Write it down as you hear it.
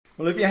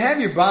Well, if you have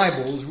your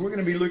Bibles, we're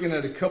going to be looking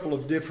at a couple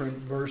of different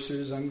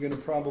verses. I'm going to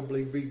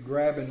probably be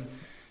grabbing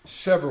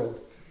several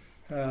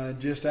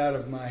just out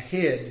of my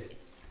head.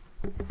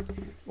 But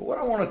what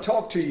I want to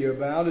talk to you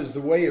about is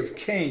the way of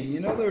Cain. You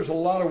know, there's a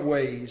lot of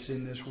ways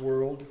in this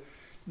world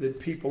that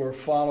people are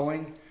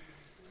following.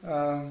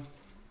 The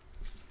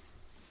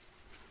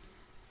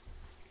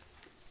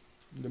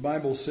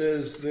Bible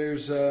says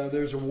there's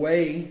a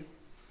way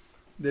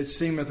that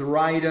seemeth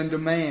right unto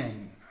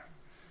man,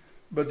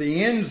 but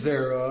the ends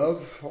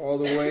thereof are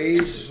the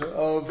ways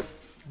of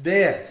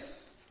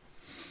death.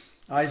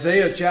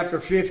 Isaiah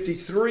chapter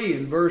 53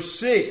 and verse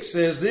 6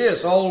 says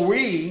this, all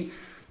we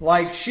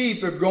like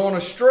sheep have gone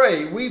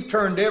astray. We've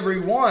turned every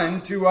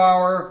one to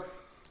our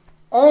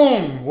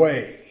own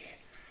way.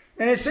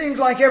 And it seems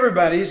like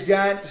everybody's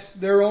got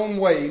their own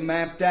way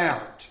mapped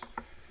out.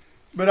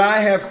 But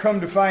I have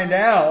come to find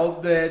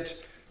out that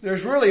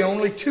there's really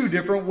only two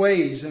different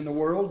ways in the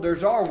world.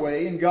 There's our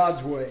way and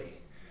God's way.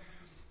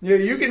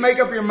 You can make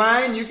up your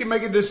mind, you can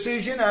make a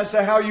decision as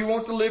to how you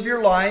want to live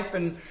your life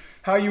and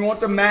how you want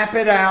to map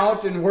it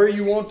out and where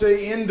you want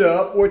to end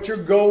up, what your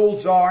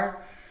goals are.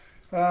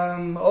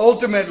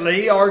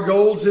 Ultimately, our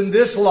goals in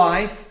this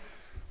life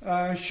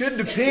should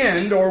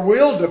depend or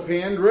will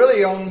depend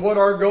really on what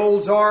our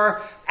goals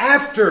are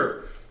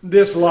after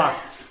this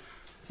life,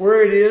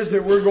 where it is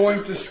that we're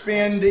going to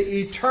spend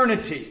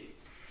eternity.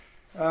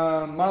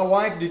 My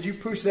wife, did you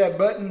push that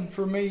button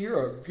for me?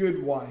 You're a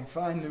good wife.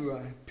 I knew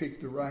I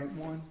picked the right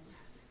one.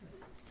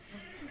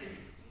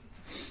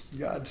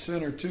 God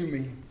sent her to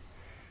me.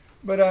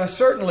 But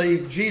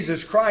certainly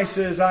Jesus Christ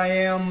says, I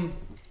am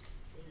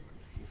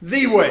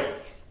the way.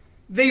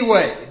 The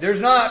way.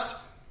 There's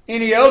not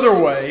any other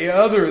way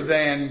other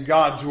than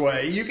God's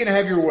way. You can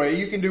have your way.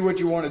 You can do what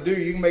you want to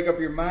do. You can make up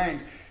your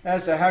mind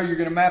as to how you're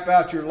going to map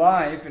out your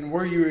life and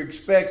where you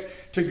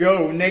expect to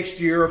go next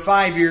year or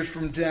 5 years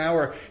from now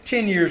or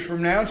 10 years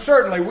from now. And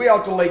certainly we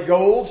ought to lay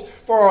goals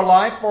for our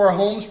life, for our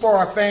homes, for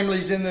our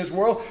families in this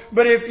world.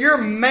 But if your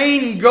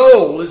main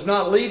goal is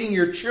not leading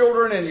your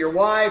children and your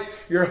wife,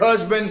 your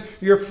husband,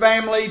 your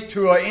family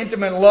to an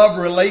intimate love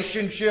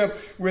relationship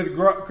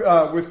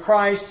with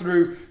Christ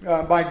through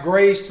by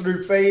grace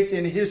through faith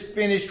in His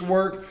finished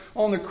work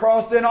on the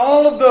cross, then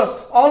all of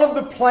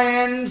the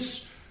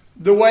plans,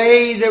 the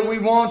way that we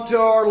want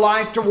our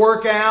life to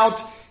work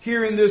out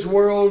here in this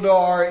world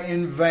are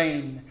in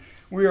vain.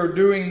 We are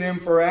doing them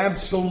for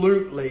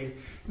absolutely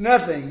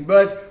nothing.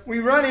 But we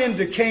run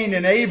into Cain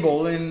and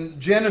Abel in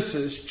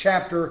Genesis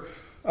chapter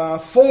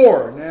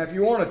 4. Now, if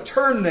you want to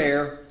turn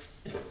there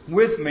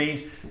with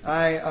me,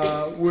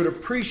 I would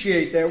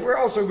appreciate that. We're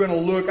also going to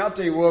look, I'll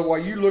tell you what, while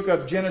you look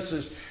up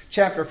Genesis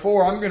chapter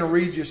 4, I'm going to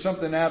read you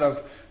something out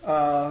of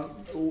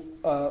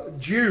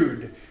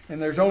Jude.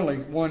 And there's only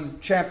one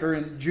chapter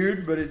in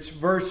Jude, but it's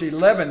verse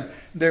 11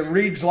 that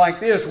reads like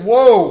this.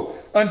 Woe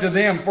unto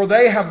them, for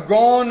they have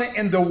gone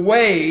in the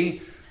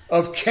way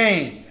of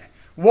Cain.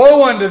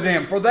 Woe unto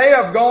them, for they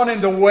have gone in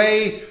the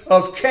way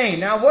of Cain.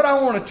 Now, what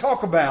I want to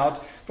talk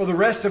about for the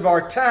rest of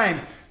our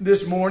time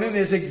this morning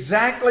is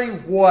exactly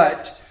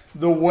what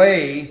the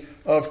way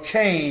of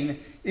Cain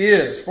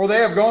is. For they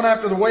have gone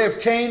after the way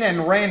of Cain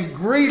and ran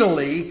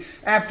greedily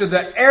after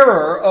the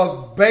error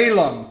of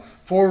Balaam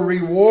for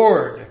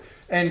reward,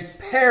 and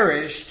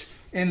perished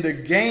in the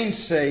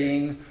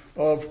gainsaying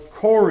of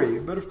Corey.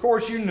 But of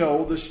course you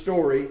know the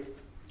story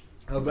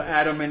of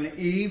Adam and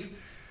Eve.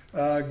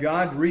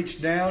 God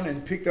reached down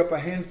and picked up a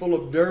handful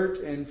of dirt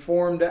and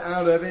formed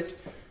out of it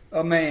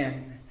a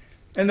man.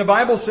 And the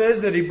Bible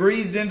says that He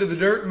breathed into the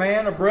dirt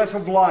man a breath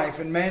of life,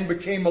 and man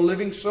became a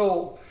living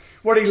soul.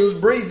 What He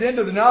breathed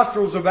into the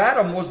nostrils of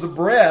Adam was the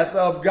breath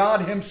of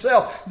God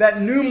Himself. That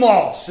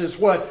pneumos is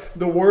what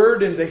the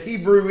word in the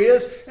Hebrew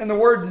is. And the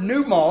word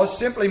pneumos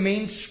simply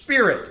means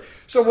spirit.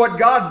 So what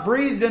God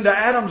breathed into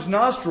Adam's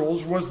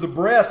nostrils was the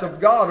breath of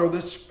God, or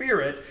the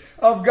Spirit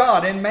of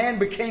God. And man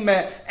became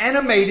an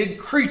animated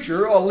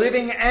creature, a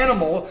living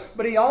animal.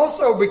 But he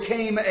also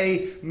became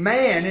a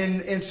man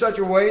in such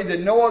a way that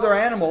no other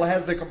animal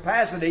has the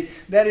capacity.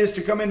 That is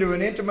to come into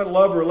an intimate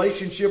love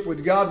relationship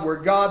with God, where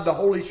God, the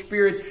Holy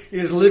Spirit,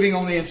 is living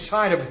on the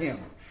inside of him.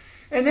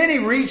 And then He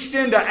reached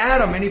into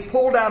Adam and He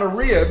pulled out a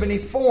rib and He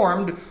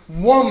formed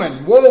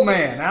woman,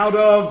 out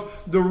of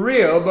the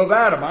rib of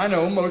Adam. I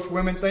know most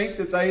women think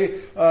that they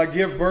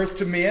give birth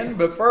to men,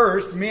 but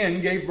first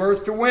men gave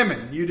birth to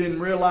women. You didn't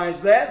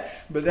realize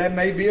that, but that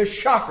may be a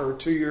shocker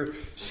to your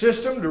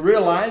system to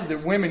realize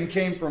that women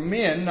came from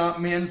men,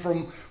 not men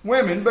from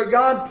women. But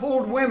God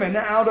pulled women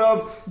out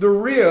of the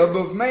rib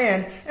of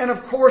man. And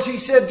of course He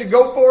said to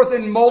go forth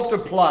and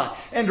multiply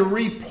and to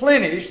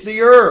replenish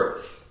the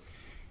earth.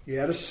 He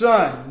had a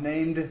son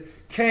named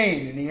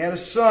Cain, and he had a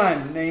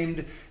son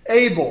named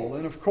Abel.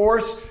 And of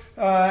course,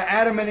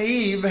 Adam and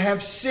Eve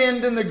have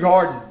sinned in the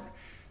garden.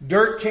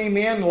 Dirt came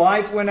in,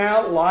 life went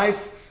out,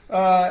 life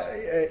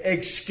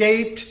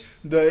escaped.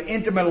 The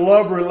intimate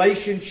love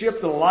relationship,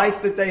 the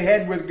life that they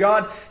had with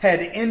God had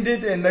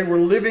ended, and they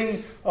were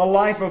living a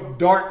life of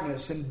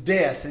darkness and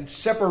death and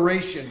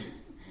separation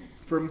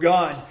from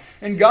God.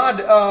 And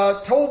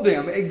God told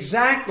them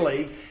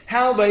exactly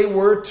how they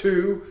were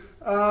to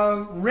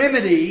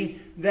remedy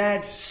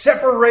that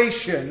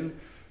separation.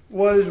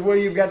 Was where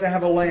you've got to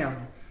have a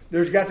lamb.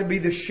 There's got to be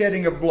the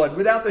shedding of blood.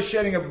 Without the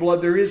shedding of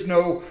blood, there is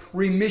no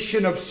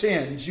remission of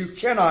sins. You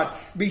cannot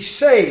be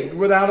saved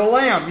without a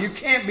lamb. You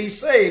can't be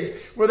saved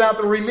without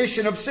the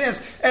remission of sins.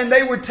 And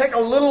they would take a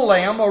little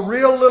lamb, a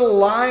real little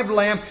live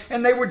lamb,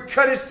 and they would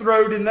cut his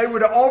throat, and they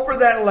would offer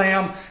that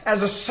lamb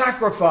as a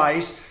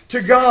sacrifice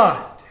to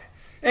God.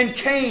 And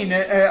Cain,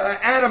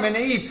 Adam and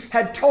Eve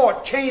had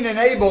taught Cain and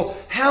Abel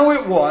how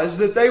it was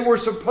that they were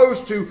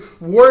supposed to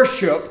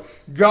worship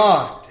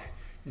God.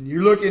 And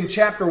you look in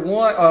chapter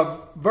 1 of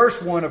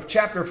verse 1 of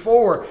chapter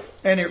 4,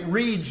 and it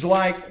reads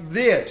like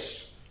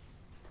this.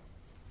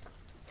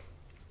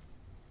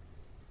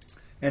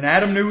 And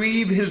Adam knew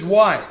Eve his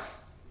wife,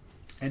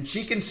 and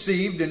she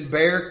conceived and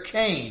bare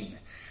Cain,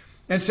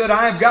 and said,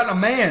 I have gotten a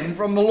man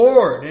from the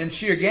Lord. And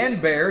she again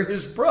bare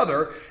his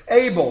brother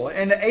Abel,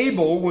 and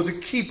Abel was a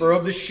keeper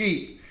of the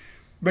sheep,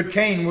 but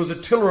Cain was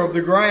a tiller of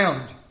the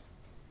ground.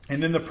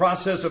 And in the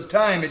process of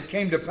time it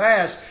came to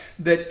pass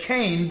that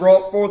Cain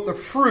brought forth the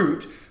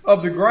fruit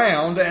of the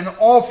ground, an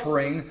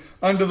offering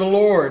unto the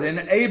Lord. And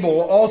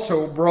Abel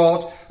also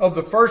brought of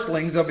the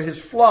firstlings of his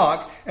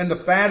flock, and the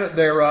fat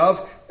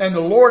thereof. And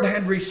the Lord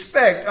had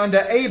respect unto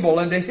Abel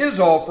and to his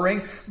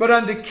offering, but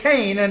unto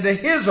Cain and to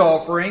his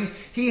offering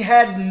he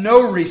had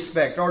no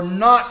respect, or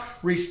not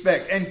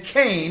respect. And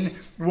Cain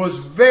was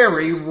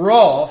very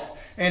wroth,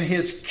 and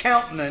his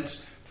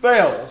countenance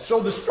fell. So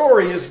the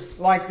story is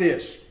like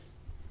this.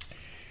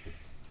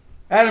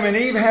 Adam and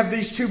Eve have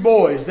these two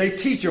boys. They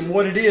teach them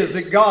what it is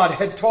that God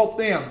had taught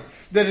them.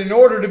 That in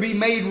order to be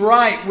made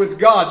right with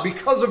God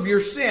because of your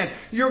sin,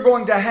 you're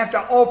going to have to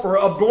offer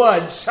a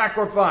blood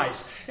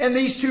sacrifice. And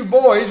these two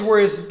boys were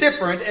as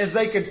different as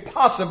they could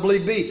possibly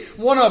be.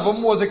 One of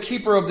them was a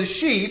keeper of the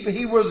sheep.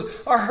 He was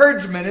a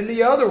herdsman. And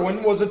the other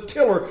one was a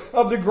tiller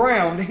of the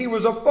ground. He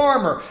was a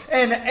farmer.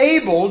 And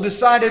Abel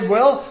decided,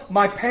 well,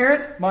 my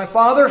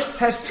father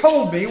has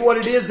told me what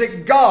it is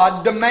that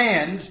God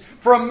demands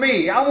from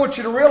me. I want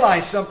you to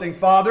realize something,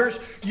 fathers.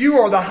 You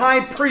are the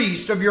high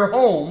priest of your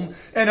home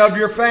and of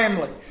your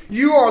family.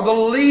 You are the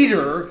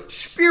leader,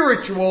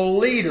 spiritual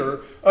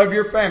leader of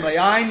your family.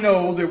 I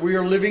know that we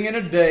are living in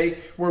a day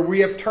where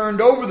we have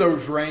turned over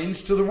those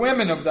reins to the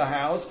women of the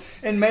house.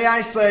 And may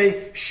I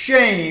say,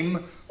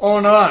 shame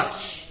on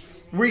us.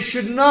 We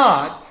should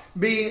not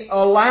be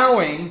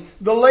allowing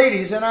the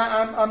ladies, and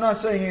I'm not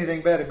saying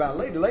anything bad about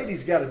ladies.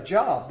 Ladies got a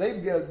job.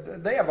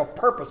 They have a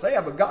purpose.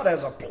 God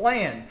has a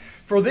plan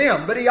for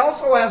them. But He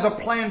also has a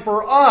plan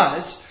for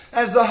us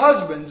as the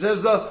husbands,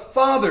 as the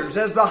fathers,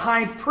 as the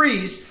high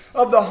priest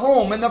of the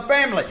home and the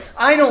family.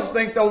 I don't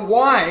think the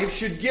wife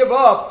should give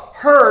up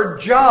her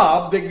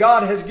job that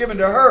God has given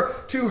to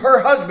her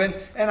husband,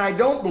 and I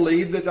don't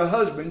believe that the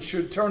husband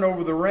should turn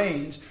over the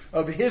reins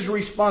of his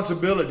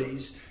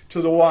responsibilities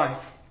to the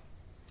wife.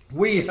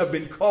 We have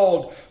been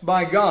called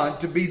by God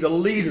to be the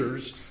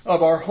leaders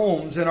of our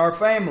homes and our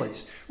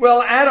families.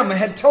 Well, Adam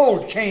had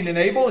told Cain and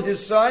Abel,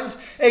 his sons,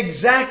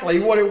 exactly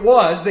what it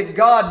was that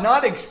God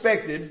not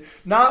expected,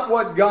 not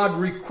what God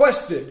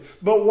requested,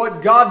 but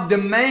what God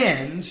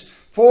demands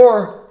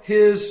for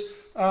His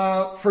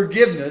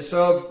forgiveness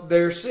of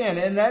their sin,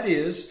 and that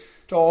is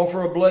to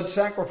offer a blood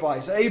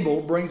sacrifice.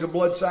 Abel brings a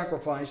blood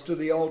sacrifice to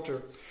the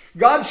altar.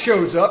 God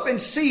shows up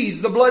and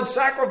sees the blood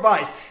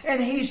sacrifice,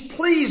 and He's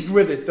pleased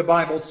with it, the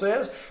Bible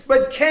says.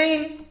 But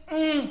Cain,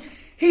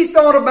 he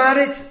thought about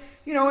it.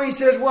 He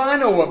says, well, I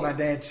know what my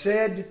dad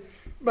said,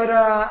 but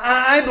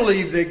I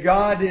believe that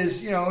God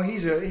is,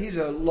 He's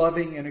a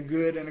loving and a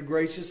good and a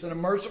gracious and a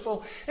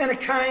merciful and a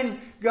kind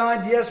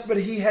God, yes, but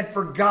he had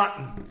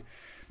forgotten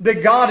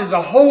that God is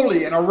a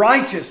holy and a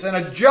righteous and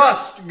a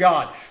just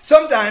God.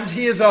 Sometimes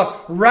He is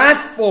a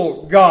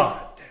wrathful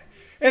God.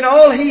 And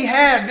all he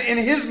had in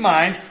his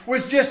mind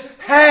was just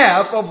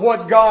half of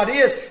what God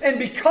is. And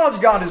because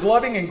God is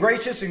loving and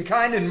gracious and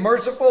kind and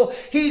merciful,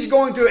 He's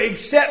going to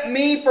accept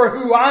me for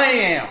who I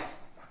am.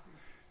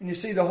 And you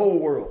see, the whole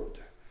world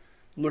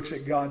looks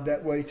at God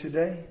that way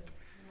today.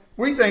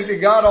 We think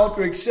that God ought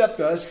to accept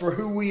us for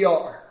who we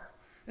are,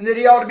 and that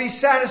He ought to be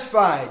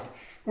satisfied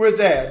with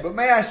that. But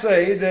may I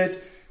say that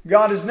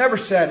God is never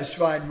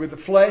satisfied with the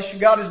flesh.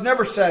 God is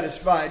never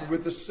satisfied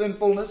with the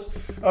sinfulness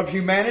of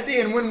humanity.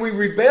 And when we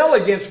rebel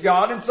against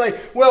God and say,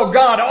 well,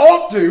 God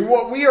ought to,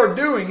 what we are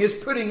doing is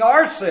putting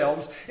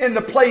ourselves in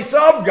the place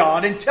of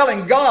God and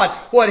telling God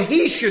what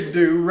He should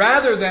do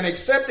rather than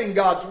accepting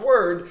God's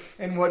word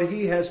and what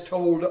He has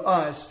told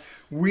us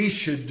we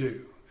should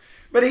do.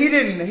 But He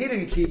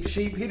didn't keep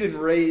sheep. He didn't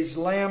raise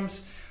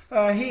lambs.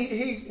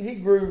 He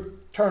grew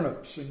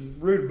turnips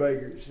and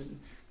rutabagas and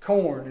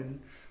corn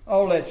and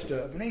all that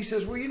stuff. And he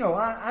says, well,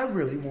 I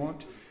really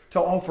want to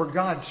offer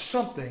God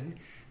something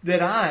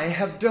that I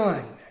have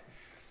done.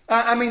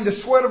 I mean, the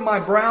sweat of my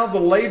brow, the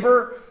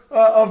labor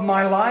of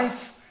my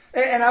life,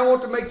 And I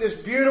want to make this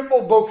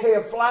beautiful bouquet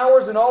of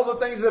flowers and all the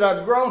things that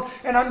I've grown.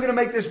 And I'm going to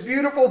make this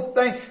beautiful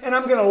thing. And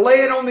I'm going to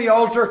lay it on the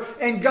altar.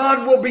 And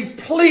God will be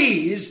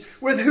pleased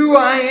with who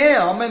I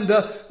am and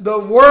the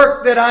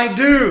work that I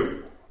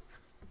do.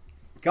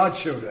 God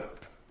showed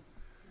up.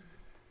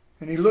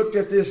 And He looked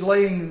at this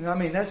laying. I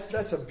mean,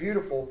 that's a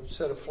beautiful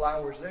set of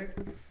flowers there.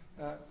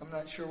 I'm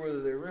not sure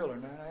whether they're real or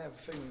not. I have a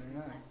feeling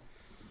they're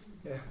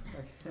not.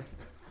 Yeah.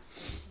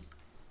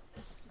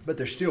 But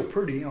they're still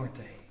pretty, aren't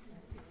they?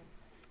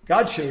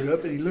 God showed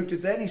up and He looked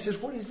at that and He says,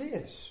 "What is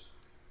this?"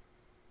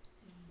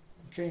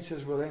 Cain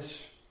says, "Well,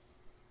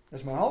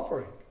 that's my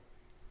offering.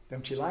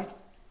 Don't you like it?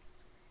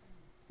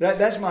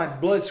 That's my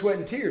blood, sweat,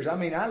 and tears. I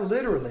mean, I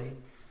literally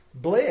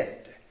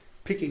bled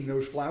picking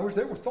those flowers.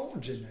 There were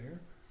thorns in there.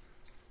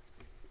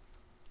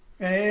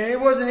 And it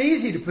wasn't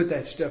easy to put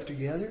that stuff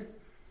together.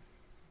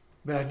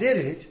 But I did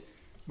it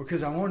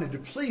because I wanted to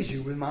please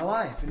you with my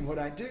life and what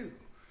I do.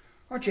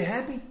 Aren't you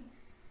happy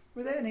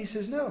with that?" And He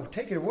says, "No,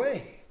 take it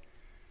away."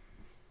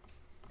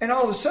 And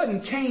all of a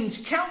sudden, Cain's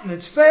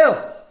countenance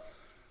fell.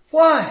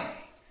 Why?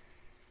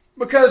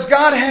 Because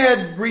God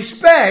had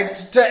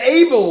respect to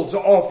Abel's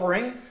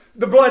offering,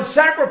 the blood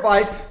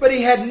sacrifice, but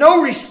He had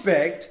no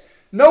respect,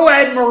 no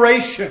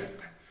admiration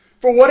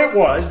for what it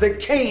was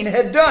that Cain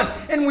had done.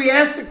 And we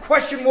asked the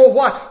question, well,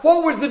 why?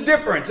 What was the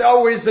difference?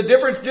 Oh, is the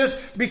difference just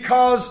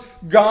because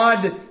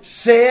God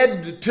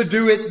said to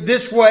do it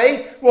this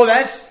way? Well,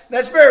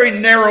 that's very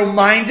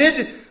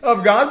narrow-minded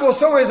of God. Well,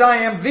 so is I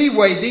am the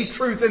way, the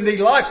truth, and the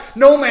life.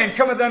 No man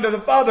cometh unto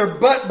the Father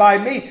but by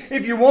me.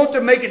 If you want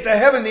to make it to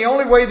heaven, the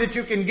only way that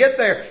you can get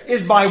there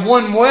is by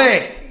one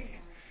way.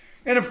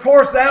 And of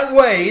course, that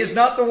way is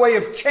not the way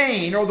of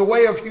Cain or the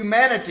way of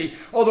humanity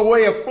or the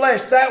way of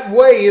flesh. That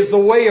way is the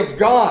way of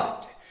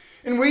God.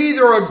 And we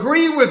either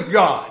agree with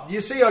God.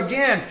 You see,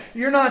 again,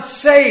 you're not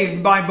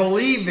saved by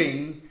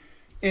believing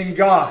in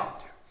God.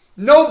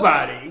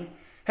 Nobody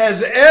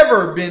has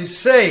ever been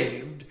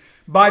saved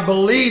by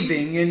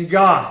believing in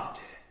God.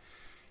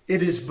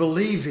 It is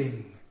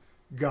believing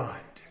God.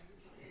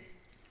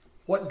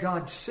 What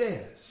God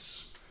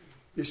says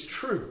is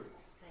true.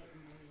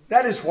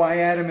 That is why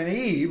Adam and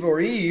Eve,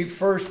 or Eve,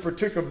 first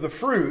partook of the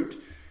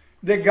fruit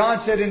that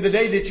God said, "In the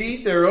day that you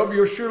eat thereof,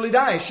 you'll surely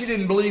die." She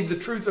didn't believe the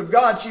truth of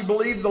God. She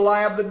believed the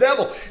lie of the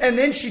devil. And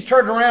then she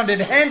turned around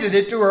and handed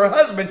it to her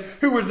husband,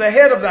 who was the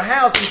head of the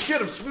house, and should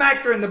have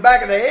smacked her in the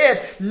back of the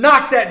head,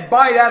 knocked that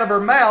bite out of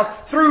her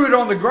mouth, threw it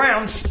on the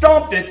ground,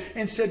 stomped it,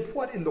 and said,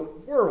 "What in the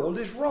world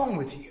is wrong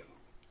with you?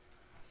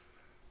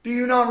 Do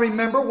you not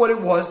remember what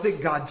it was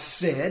that God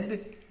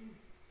said?"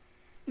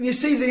 And you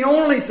see, the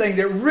only thing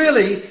that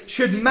really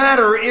should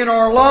matter in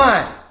our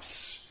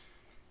lives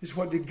is,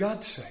 what did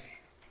God say?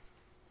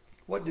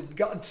 What did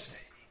God say?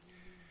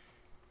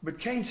 But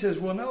Cain says,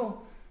 "Well,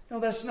 no,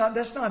 that's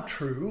not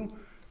true.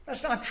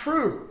 That's not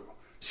true.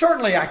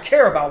 Certainly I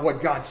care about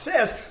what God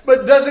says,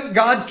 but doesn't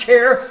God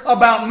care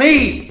about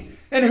me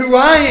and who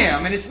I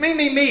am? And it's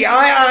me,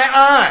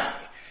 I.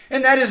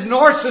 And that is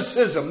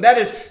narcissism. That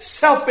is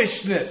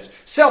selfishness,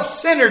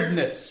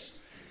 self-centeredness.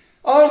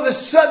 All of a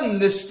sudden,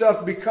 this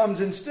stuff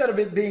becomes, instead of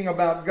it being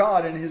about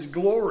God and His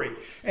glory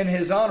and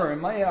His honor,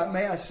 and may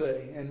I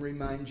say and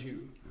remind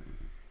you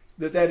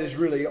that is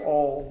really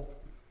all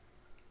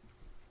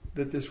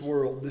that this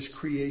world, this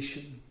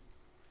creation,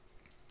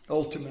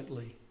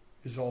 ultimately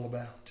is all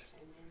about.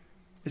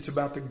 It's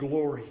about the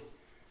glory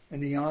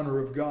and the honor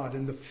of God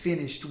and the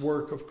finished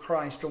work of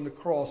Christ on the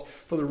cross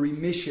for the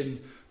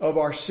remission of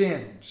our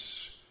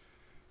sins.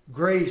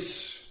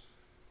 Grace,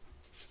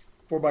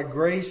 for by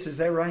grace, is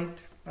that right?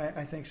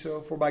 I think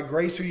so. For by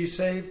grace are you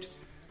saved?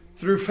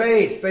 Through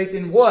faith. Faith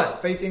in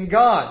what? Faith in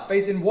God.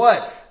 Faith in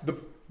what?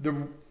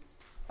 The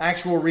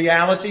actual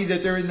reality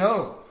that there is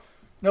no,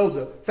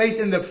 the faith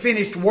in the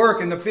finished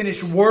work and the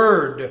finished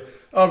word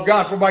of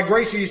God. For by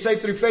grace are you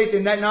saved through faith,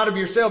 and that not of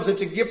yourselves.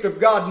 It's a gift of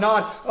God,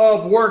 not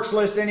of works,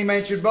 lest any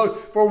man should boast.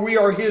 For we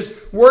are His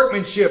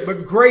workmanship.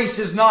 But grace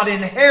is not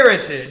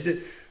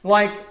inherited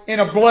like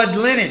in a blood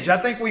lineage. I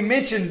think we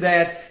mentioned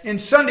that in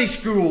Sunday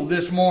school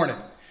this morning.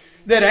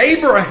 That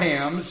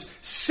Abraham's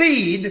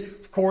seed,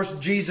 of course,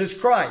 Jesus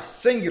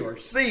Christ, singular,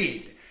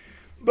 seed.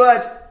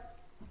 But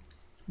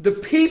the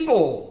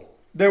people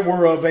that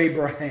were of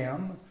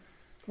Abraham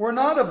were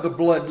not of the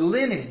blood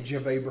lineage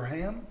of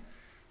Abraham,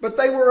 but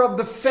they were of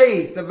the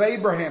faith of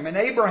Abraham. And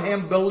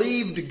Abraham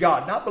believed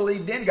God, not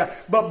believed in God,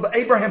 but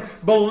Abraham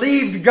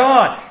believed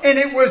God. And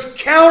it was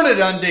counted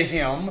unto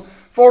him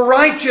for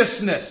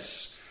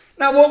righteousness.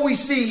 Now what we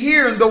see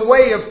here in the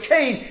way of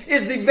Cain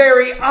is the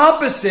very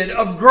opposite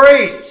of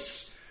grace.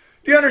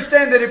 Do you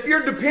understand that if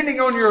you're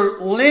depending on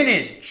your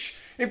lineage,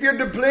 if you're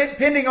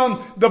depending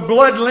on the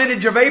blood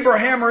lineage of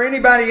Abraham or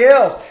anybody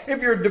else,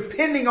 if you're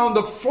depending on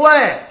the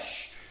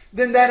flesh,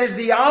 then that is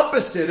the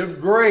opposite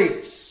of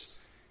grace.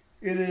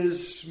 It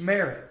is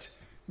merit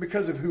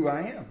because of who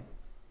I am,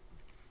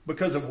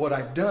 because of what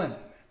I've done.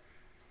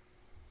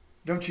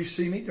 Don't you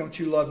see me? Don't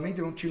you love me?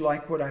 Don't you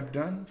like what I've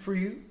done for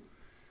you?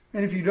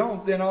 And if you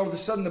don't, then all of a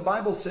sudden the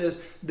Bible says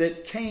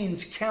that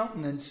Cain's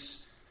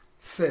countenance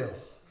fell.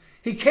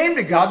 He came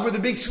to God with a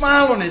big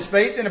smile on his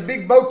face and a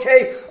big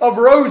bouquet of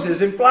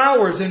roses and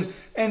flowers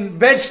and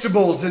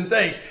vegetables and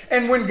things.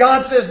 And when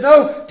God says,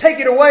 no, take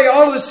it away,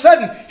 all of a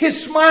sudden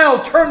his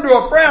smile turned to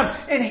a frown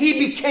and he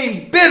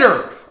became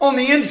bitter on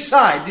the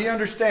inside. Do you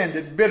understand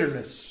that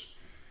bitterness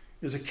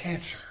is a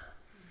cancer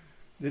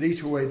that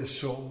eats away the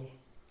soul?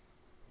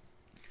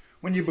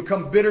 When you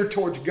become bitter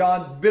towards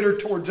God, bitter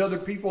towards other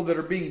people that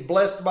are being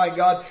blessed by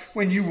God,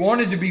 when you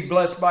wanted to be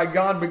blessed by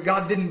God, but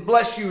God didn't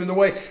bless you in the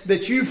way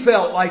that you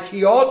felt like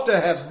He ought to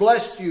have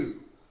blessed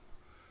you,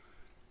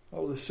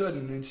 all of a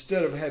sudden,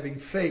 instead of having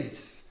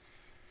faith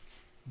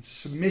and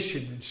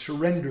submission and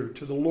surrender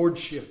to the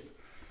Lordship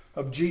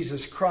of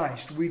Jesus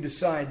Christ, we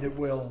decide that,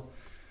 well,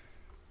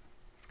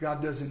 if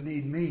God doesn't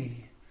need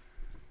me,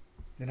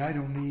 then I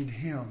don't need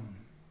Him.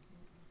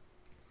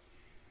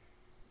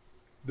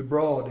 The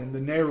broad and the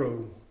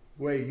narrow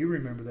way. You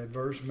remember that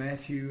verse,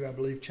 Matthew, I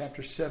believe,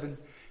 chapter 7.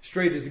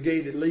 Straight is the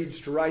gate that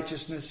leads to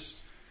righteousness.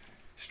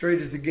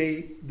 Straight is the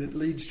gate that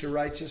leads to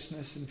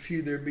righteousness, and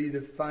few there be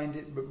that find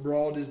it. But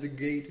broad is the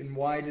gate, and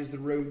wide is the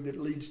road that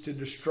leads to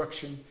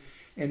destruction,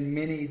 and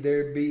many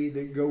there be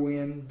that go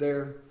in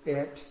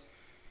thereat.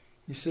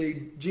 You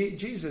see,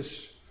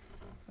 Jesus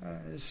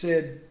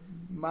said,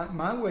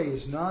 my way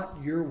is not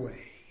your way.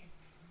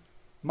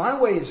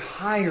 My way is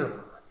higher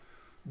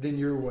than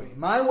your way.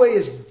 My way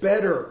is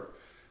better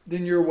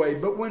than your way.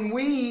 But when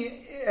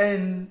we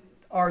and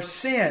our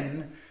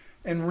sin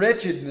and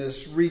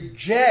wretchedness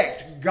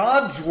reject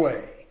God's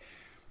way,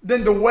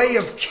 then the way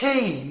of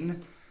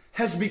Cain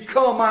has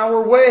become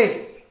our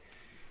way.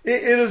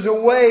 It is a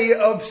way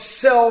of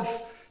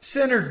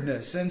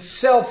self-centeredness and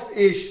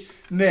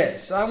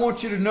selfishness. I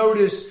want you to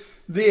notice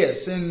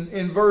this.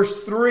 In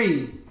verse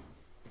 3,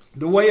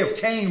 the way of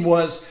Cain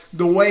was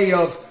the way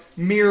of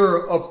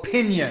mere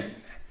opinion.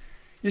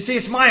 You see,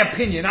 it's my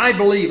opinion. I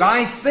believe.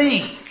 I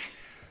think.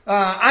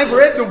 I've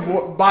read the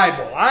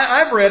Bible.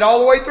 I've read all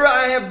the way through.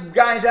 I have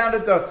guys out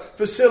at the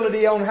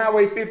facility on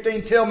Highway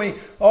 15 tell me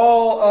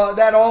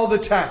that all the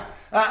time.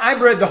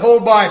 I've read the whole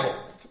Bible.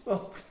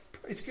 Well,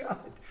 praise God.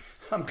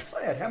 I'm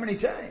glad. How many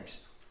times?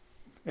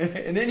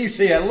 And then you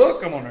see that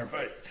look come on their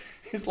face.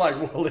 It's like,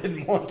 well,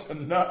 isn't once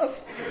enough?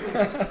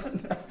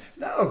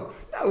 No,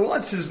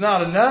 once is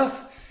not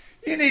enough.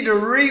 You need to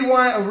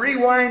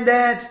rewind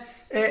that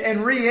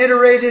and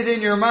reiterate it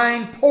in your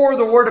mind. Pour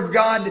the Word of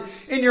God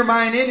in your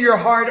mind, in your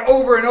heart,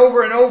 over and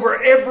over and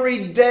over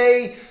every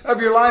day of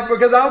your life.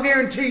 Because I'll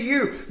guarantee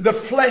you, the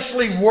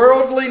fleshly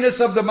worldliness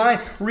of the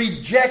mind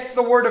rejects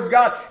the Word of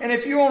God. And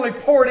if you only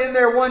pour it in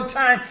there one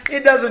time,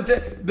 it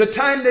doesn't. The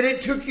time that it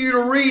took you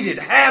to read it,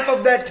 half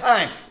of that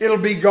time, it'll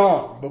be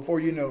gone before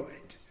you know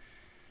it.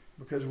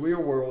 Because we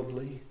are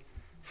worldly,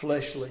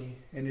 fleshly,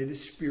 and it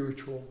is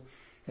spiritual.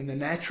 And the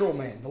natural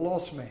man, the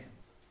lost man,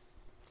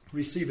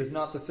 receiveth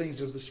not the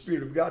things of the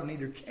Spirit of God,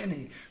 neither can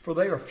he, for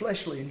they are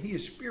fleshly, and he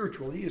is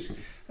spiritual. He is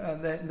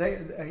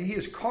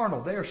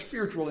carnal. They are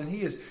spiritual, and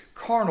he is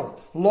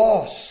carnal,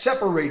 lost,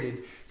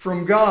 separated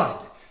from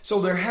God. So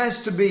there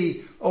has to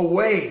be a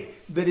way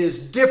that is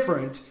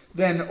different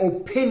than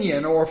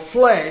opinion or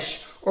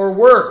flesh or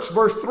works.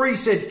 Verse 3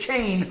 said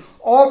Cain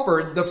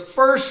offered the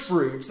first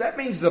fruits. That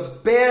means the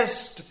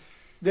best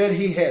that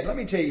he had. Let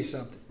me tell you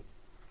something.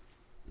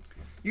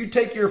 You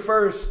take your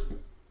first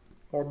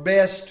or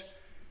best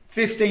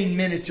 15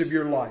 minutes of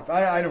your life.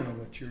 I don't know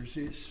what yours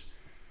is.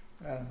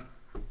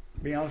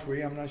 Be honest with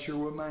you, I'm not sure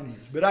what mine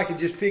is. But I could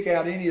just pick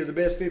out any of the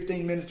best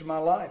 15 minutes of my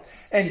life.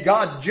 And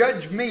God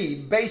judged me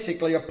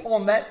basically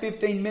upon that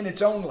 15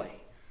 minutes only.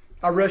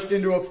 I rushed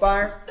into a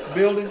fire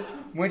building,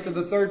 went to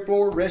the 3rd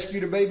floor,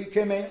 rescued a baby,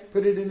 came out,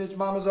 put it in its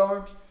mama's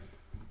arms.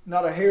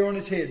 Not a hair on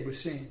its head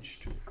was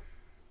singed.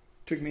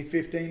 Took me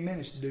 15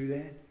 minutes to do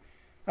that.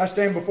 I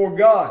stand before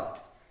God.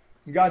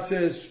 And God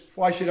says,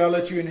 why should I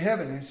let you in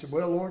heaven? And I said,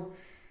 well, Lord,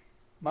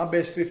 my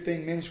best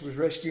 15 minutes was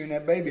rescuing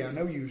that baby. I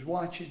know you was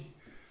watching.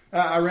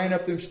 I ran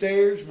up them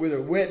stairs with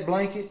a wet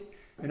blanket,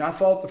 and I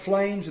fought the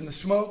flames and the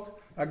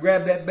smoke. I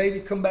grabbed that baby,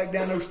 come back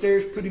down those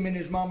stairs, put him in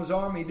his mama's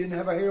arm. He didn't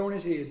have a hair on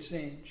his head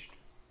singed.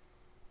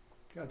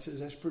 God says,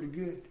 that's pretty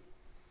good.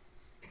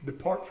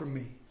 Depart from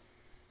me,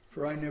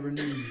 for I never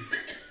knew you.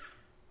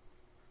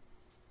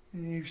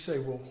 And you say,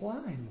 well,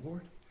 why,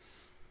 Lord?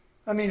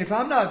 I mean, if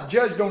I'm not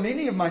judged on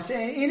any of my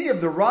sin, any of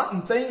the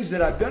rotten things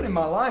that I've done in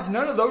my life,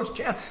 none of those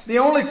count. The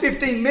only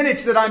 15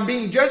 minutes that I'm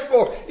being judged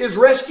for is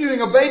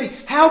rescuing a baby.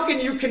 How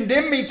can you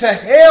condemn me to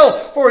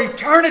hell for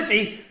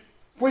eternity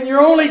when you're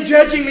only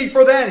judging me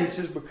for that? He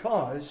says,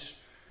 because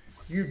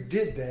you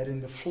did that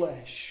in the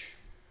flesh.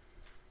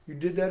 You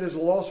did that as a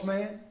lost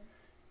man.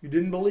 You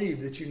didn't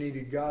believe that you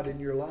needed God in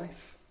your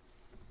life.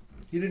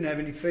 You didn't have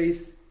any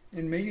faith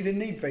in me. You didn't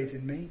need faith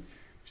in me. You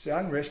say,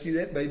 I can rescue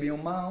that baby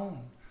on my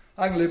own.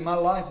 I can live my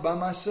life by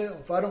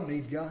myself. I don't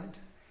need God.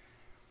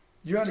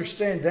 You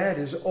understand that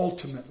is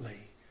ultimately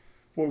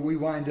what we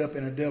wind up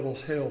in a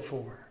devil's hell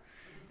for.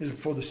 Is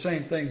for the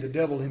same thing the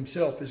devil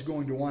himself is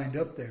going to wind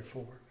up there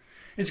for.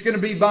 It's going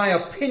to be by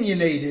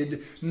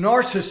opinionated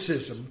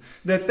narcissism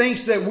that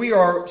thinks that we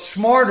are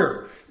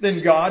smarter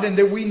than God and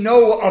that we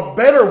know a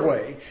better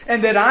way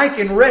and that I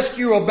can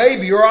rescue a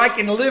baby or I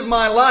can live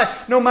my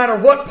life no matter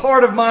what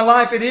part of my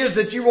life it is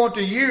that you want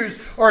to use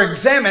or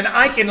examine.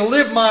 I can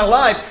live my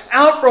life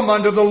out from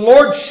under the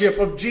lordship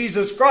of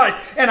Jesus Christ,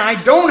 and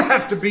I don't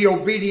have to be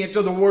obedient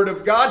to the Word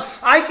of God.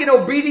 I can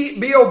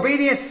be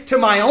obedient to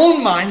my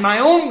own mind, my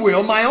own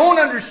will, my own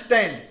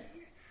understanding,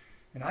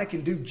 and I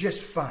can do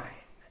just fine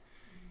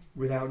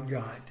without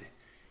God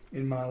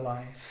in my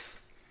life.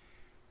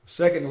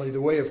 Secondly, the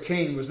way of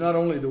Cain was not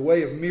only the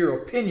way of mere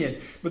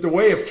opinion, but the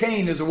way of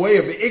Cain is a way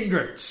of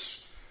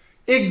ignorance.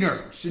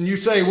 Ignorance. And you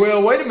say,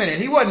 well, wait a minute,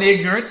 he wasn't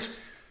ignorant.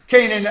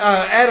 Cain and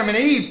Adam and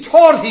Eve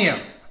taught him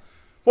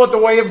what the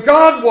way of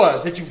God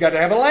was, that you've got to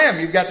have a lamb,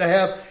 you've got to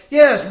have,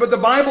 yes, but the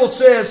Bible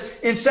says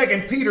in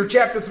 2 Peter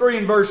chapter 3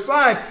 and verse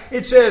 5,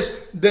 it says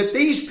that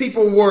these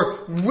people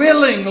were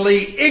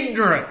willingly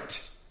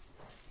ignorant.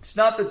 It's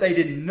not that they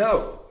didn't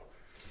know.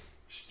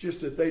 It's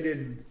just that they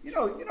didn't, you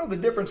know the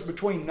difference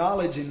between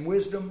knowledge and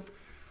wisdom?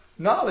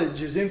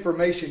 Knowledge is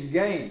information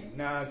gained.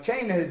 Now,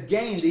 Cain had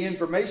gained the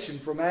information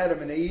from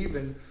Adam and Eve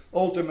and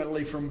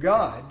ultimately from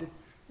God,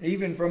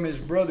 even from his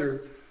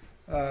brother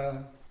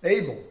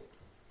Abel.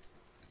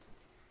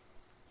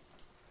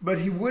 But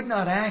he would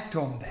not act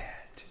on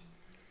that.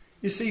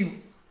 You see,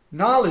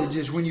 knowledge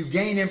is when you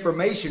gain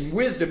information.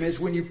 Wisdom is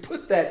when you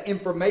put that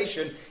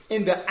information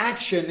into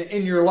action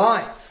in your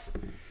life.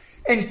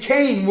 And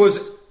Cain was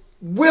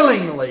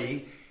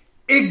willingly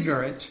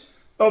ignorant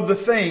of the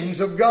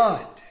things of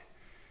God.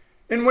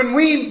 And when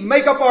we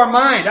make up our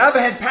mind, I've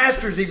had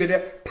pastors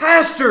even,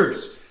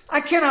 pastors,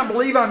 I cannot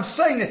believe I'm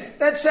saying that.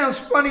 That sounds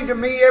funny to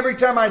me every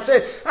time I say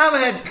it. I've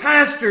had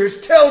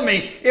pastors tell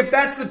me if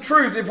that's the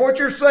truth, if what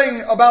you're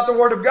saying about the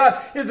Word of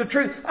God is the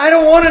truth. I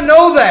don't want to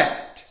know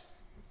that.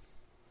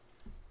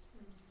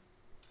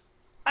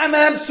 I'm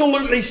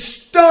absolutely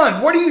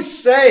stunned. What do you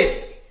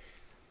say?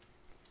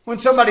 When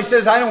somebody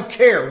says, I don't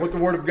care what the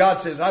Word of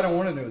God says, I don't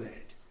want to know that.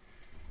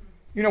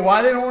 You know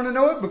why they don't want to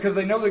know it? Because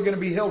they know they're going to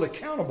be held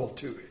accountable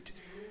to it.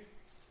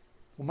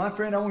 Well, my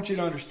friend, I want you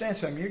to understand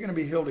something. You're going to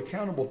be held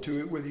accountable to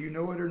it whether you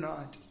know it or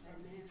not.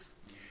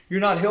 You're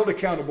not held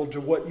accountable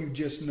to what you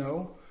just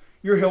know.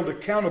 You're held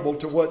accountable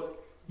to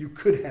what you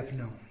could have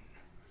known.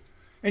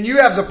 And you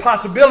have the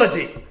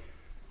possibility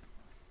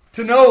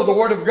to know the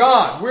Word of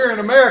God. We're in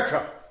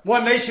America,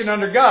 one nation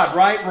under God,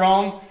 right?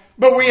 Wrong.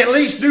 But we at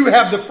least do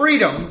have the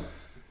freedom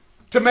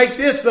to make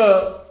this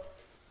the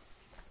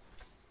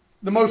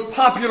most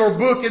popular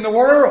book in the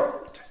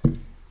world.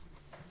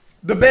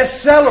 The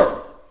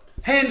bestseller,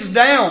 hands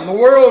down, the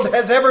world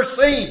has ever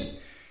seen.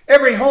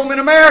 Every home in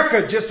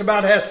America just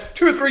about has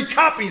 2 or 3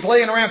 copies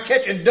laying around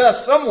catching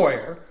dust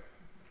somewhere.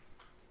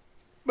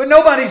 But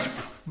nobody's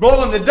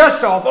blowing the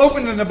dust off,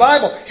 opening the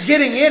Bible,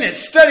 getting in it,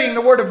 studying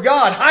the Word of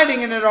God,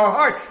 hiding it in our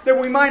heart that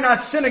we might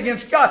not sin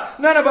against God.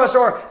 None of us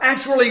are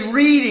actually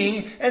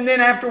reading, and then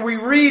after we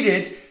read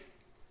it,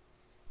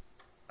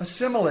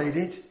 assimilate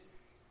it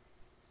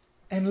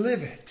and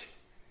live it.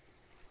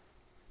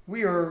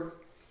 We are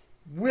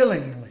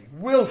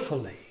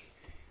willfully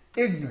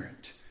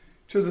ignorant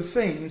to the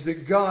things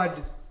that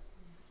God,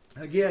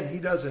 again, He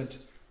doesn't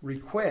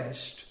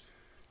request.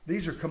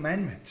 These are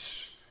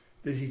commandments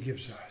that He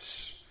gives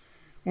us.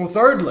 Well,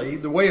 thirdly,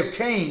 the way of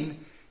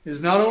Cain is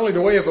not only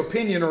the way of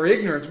opinion or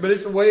ignorance, but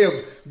it's the way of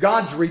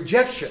God's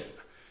rejection.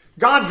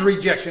 God's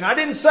rejection. I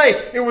didn't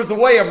say it was the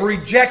way of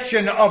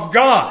rejection of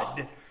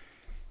God.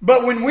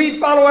 But when we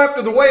follow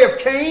after the way of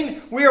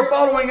Cain, we are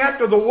following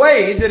after the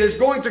way that is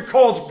going to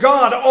cause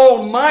God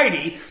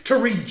Almighty to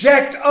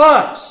reject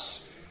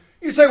us.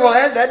 You say, well,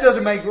 that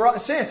doesn't make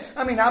sense.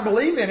 I mean, I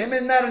believe in Him.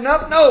 Isn't that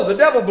enough? No, the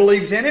devil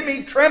believes in Him.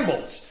 He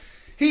trembles.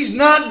 He's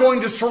not going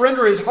to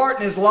surrender his heart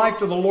and his life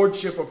to the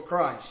Lordship of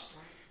Christ.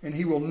 And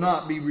he will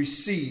not be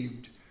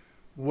received,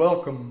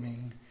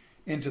 welcoming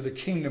into the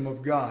kingdom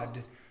of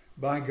God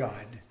by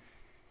God.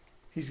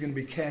 He's going to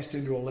be cast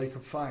into a lake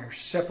of fire,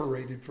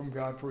 separated from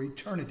God for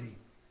eternity.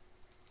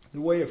 The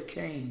way of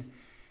Cain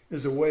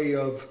is a way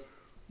of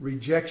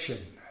rejection.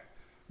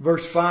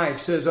 Verse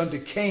 5 says, unto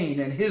Cain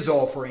and his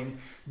offering,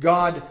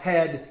 God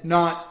had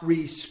not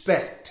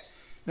respect.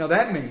 Now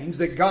that means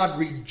that God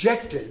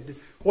rejected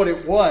what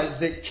it was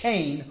that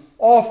Cain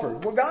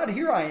offered. Well, God,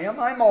 here I am.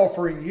 I'm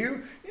offering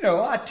you. You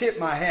know, I tip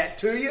my hat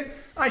to you.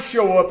 I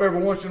show up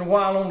every once in a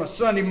while on a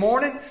Sunday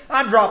morning.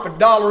 I drop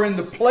 $1 in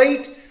the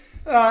plate.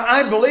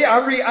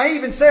 I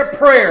even say a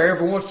prayer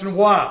every once in a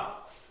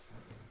while.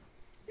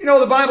 You know,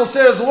 the Bible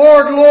says,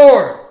 Lord,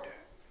 Lord.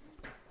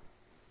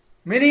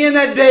 Many in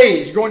that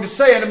day is going to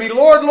say unto me,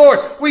 Lord, Lord,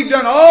 we've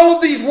done all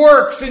of these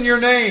works in your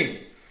name.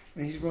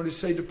 And he's going to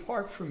say,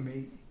 depart from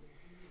me,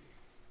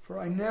 for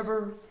I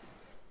never,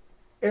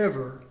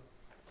 ever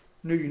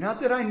knew you.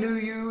 Not that I knew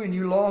you and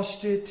you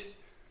lost it,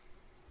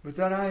 but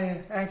that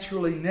I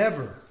actually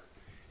never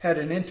had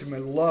an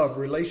intimate love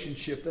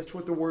relationship. That's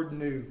what the word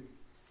knew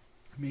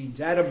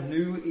means. Adam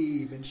knew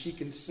Eve, and she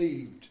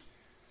conceived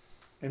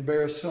and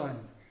bare a son.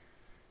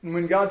 And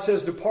when God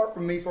says, depart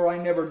from me, for I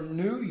never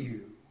knew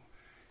you,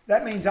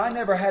 that means I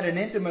never had an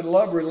intimate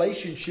love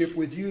relationship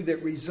with you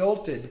that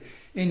resulted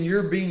in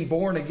your being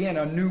born again,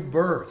 a new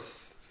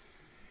birth.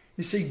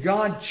 You see,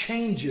 God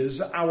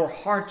changes our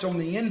hearts on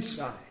the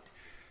inside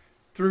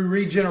through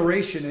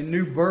regeneration and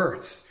new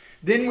birth.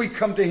 Then we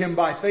come to Him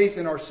by faith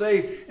and are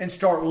saved and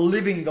start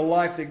living the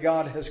life that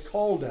God has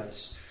called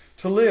us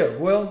to live.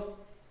 Well,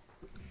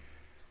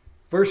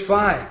 verse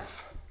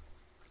 5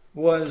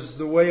 was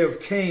the way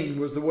of Cain,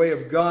 was the way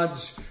of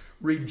God's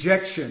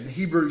rejection.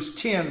 Hebrews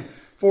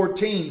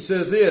 10:14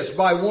 says this,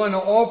 by one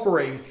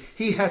offering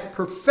He hath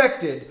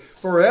perfected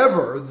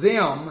forever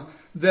them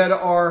that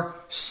are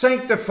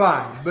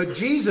sanctified. But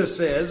Jesus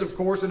says, of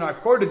course, and I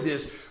quoted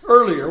this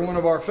earlier, one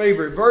of our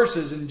favorite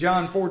verses in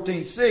John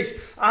 14:6,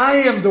 I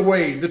am the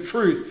way, the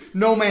truth.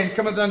 No man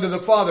cometh unto the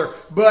Father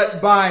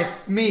but by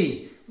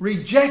me.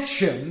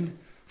 Rejection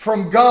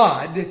from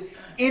God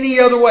any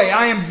other way.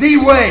 I am the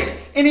way.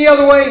 Any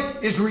other way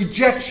is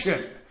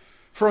rejection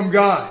from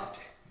God.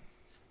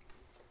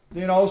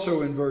 Then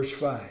also in verse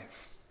 5,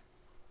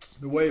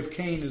 the way of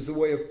Cain is the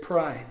way of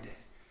pride.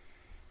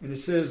 And it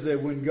says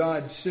that when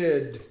God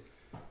said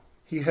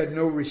He had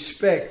no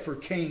respect for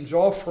Cain's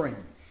offering,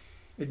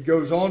 it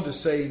goes on to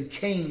say, and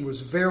Cain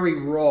was very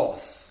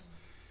wroth,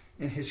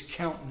 and his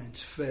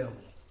countenance fell.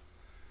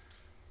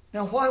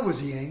 Now, why was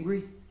he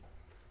angry?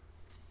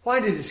 Why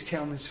did his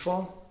countenance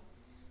fall?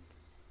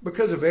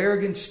 Because of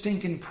arrogant,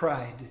 stinking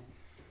pride.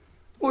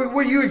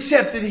 Well, you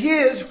accepted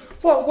his.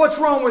 What's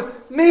wrong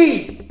with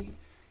me?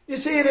 You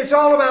see, and it's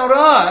all about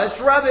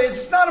us. Rather,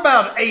 it's not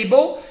about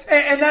Abel.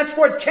 And that's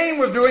what Cain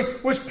was doing,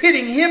 was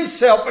pitting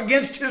himself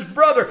against his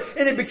brother.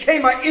 And it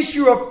became an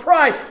issue of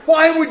pride.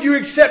 Why would you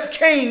accept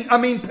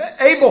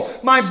Abel,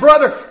 my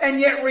brother, and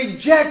yet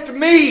reject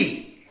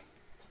me?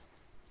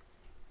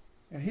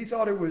 And he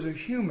thought it was a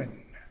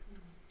human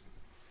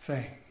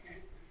thing.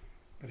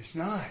 But it's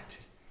not.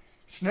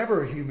 It's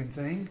never a human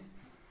thing.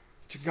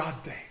 It's a God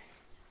thing.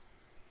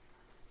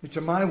 It's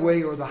a my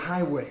way or the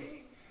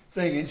highway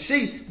thing. And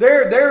see,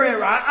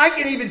 I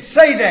can even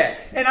say that.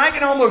 And I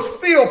can almost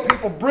feel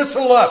people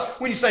bristle up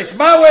when you say, it's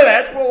my way.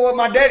 That's what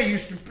my daddy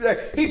used to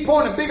say. He'd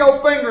point a big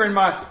old finger in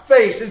my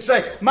face and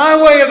say,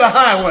 my way or the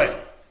highway.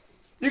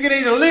 You can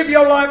either live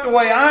your life the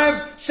way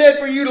I've said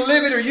for you to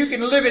live it, or you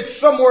can live it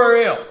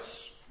somewhere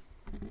else.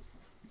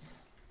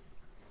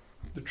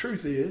 The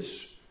truth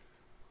is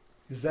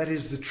that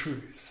is the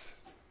truth.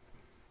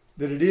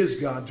 That it is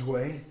God's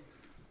way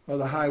or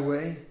the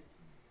highway.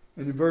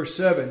 And in verse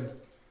 7,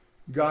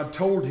 God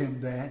told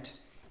him that.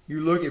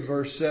 You look at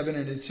verse 7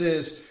 and it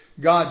says,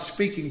 God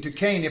speaking to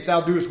Cain, if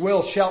thou doest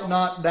well, shalt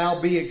not thou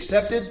be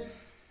accepted?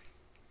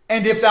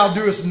 And if thou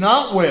doest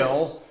not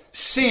well,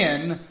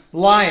 sin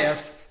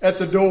lieth at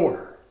the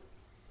door.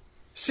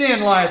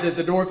 Sin lieth at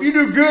the door. If you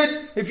do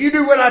good, if you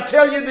do what I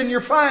tell you, then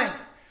you're fine.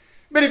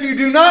 But if you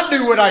do not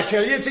do what I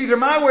tell you, it's either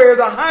my way or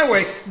the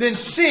highway, then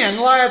sin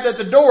lieth at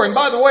the door. And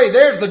by the way,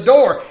 there's the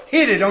door.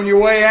 Hit it on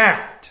your way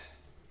out.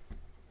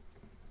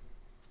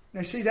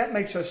 Now see, that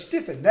makes us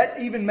stiffen. That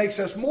even makes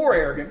us more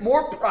arrogant,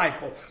 more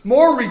prideful,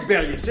 more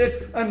rebellious.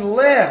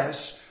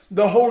 Unless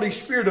the Holy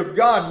Spirit of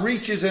God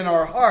reaches in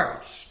our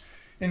hearts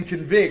and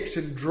convicts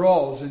and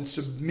draws and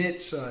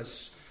submits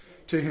us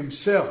to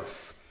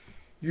Himself.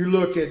 You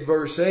look at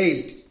verse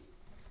 8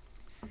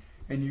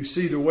 and you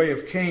see the way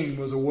of Cain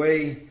was a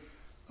way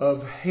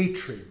of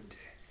hatred.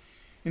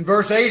 In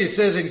verse 8 it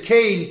says, and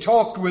Cain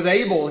talked with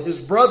Abel his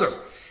brother.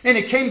 And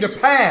it came to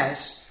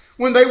pass,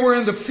 when they were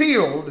in the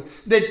field,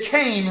 that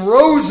Cain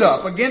rose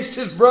up against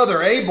his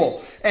brother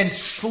Abel and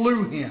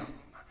slew him.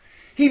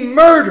 He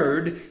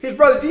murdered his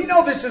brother. Do you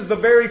know this is the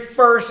very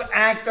first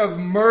act of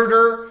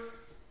murder?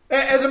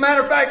 As a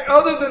matter of fact,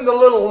 other than the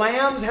little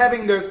lambs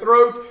having their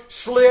throat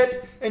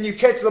slit and you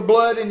catch the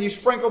blood and you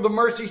sprinkle the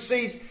mercy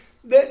seat,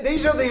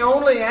 these are the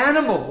only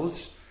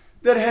animals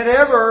that had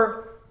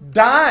ever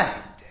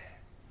died,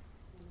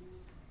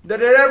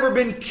 that had ever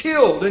been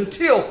killed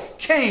until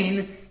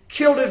Cain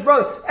killed his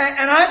brother.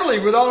 And I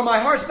believe with all of my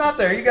heart, it's not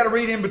there. You got to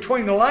read in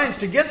between the lines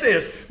to get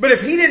this. But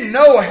if he didn't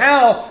know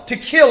how to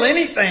kill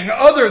anything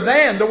other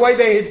than the way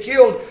they had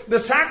killed the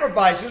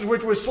sacrifices,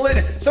 which was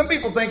slit. Some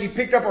people think he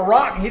picked up a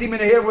rock and hit him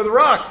in the head with a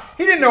rock.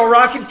 He didn't know a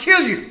rock could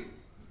kill you.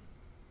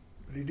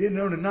 But he did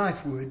know the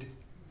knife would.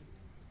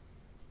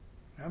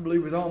 I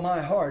believe with all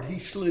my heart, he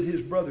slit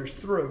his brother's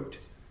throat.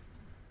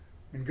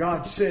 And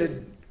God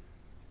said,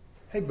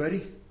 hey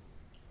buddy,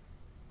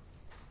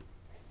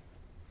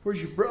 where's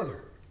your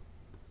brother?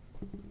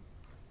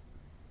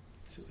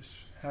 He says,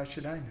 how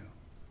should I know?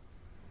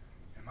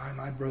 Am I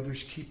my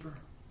brother's keeper?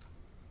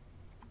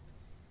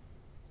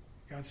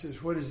 God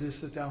says, what is this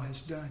that thou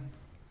hast done?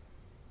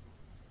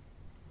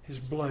 His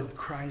blood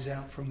cries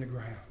out from the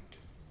ground.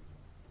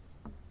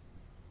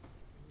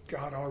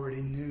 God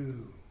already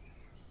knew.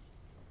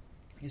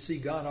 You see,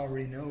 God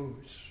already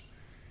knows.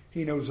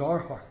 He knows our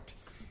heart.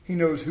 He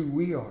knows who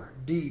we are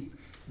deep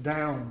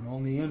down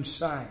on the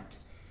inside.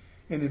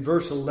 And in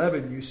verse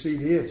 11 you see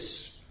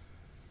this.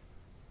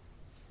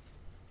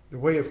 The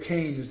way of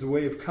Cain is the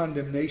way of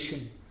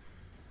condemnation,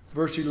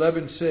 Verse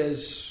 11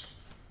 says,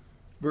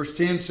 verse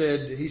 10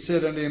 said, he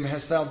said unto him,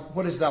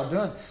 what hast thou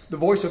done? The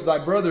voice of thy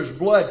brother's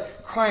blood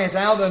crieth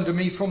out unto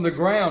me from the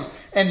ground,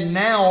 and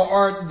now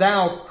art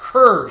thou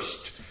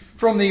cursed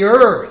from the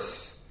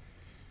earth,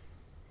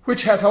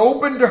 which hath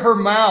opened her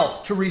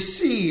mouth to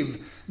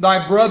receive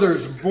thy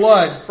brother's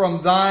blood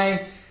from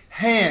thy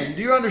hand.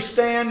 Do you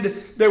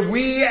understand that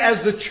we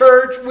as the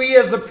church, we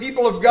as the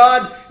people of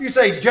God, you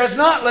say, judge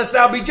not lest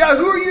thou be judged.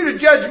 Who are you to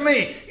judge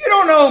me? You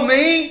don't know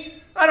me.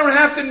 I don't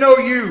have to know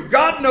you.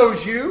 God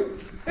knows you.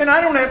 And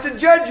I don't have to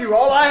judge you.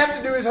 All I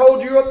have to do is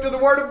hold you up to the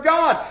Word of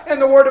God.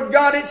 And the Word of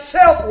God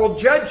itself will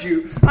judge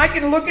you. I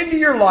can look into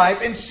your life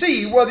and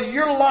see whether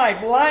your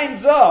life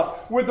lines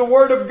up with the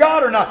Word of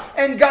God or not.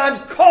 And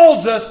God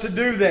calls us to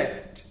do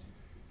that.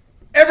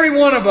 Every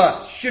one of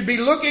us should be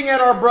looking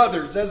at our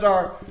brothers as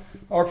our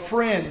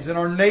friends and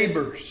our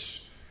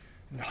neighbors,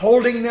 and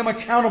holding them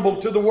accountable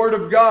to the Word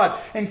of God,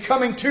 and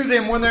coming to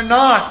them when they're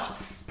not,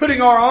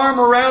 putting our arm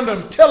around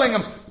them, telling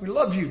them, we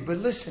love you, but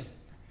listen,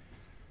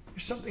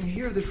 there's something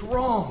here that's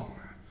wrong.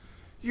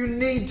 You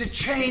need to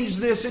change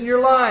this in your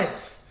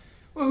life.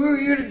 Well, who are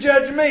you to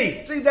judge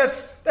me? See,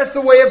 that's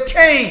the way of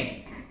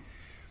Cain.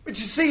 But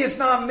you see, it's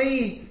not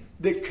me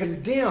that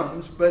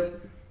condemns,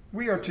 but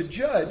we are to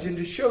judge and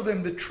to show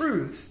them the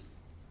truth.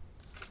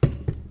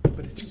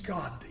 But it's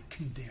God that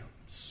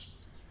condemns.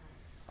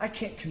 I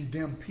can't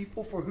condemn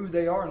people for who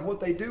they are and what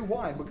they do.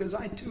 Why? Because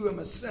I too am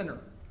a sinner.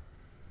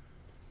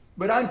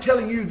 But I'm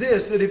telling you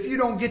this, that if you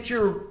don't get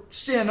your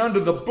sin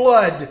under the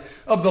blood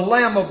of the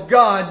Lamb of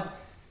God,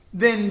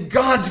 then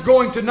God's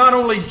going to not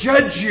only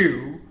judge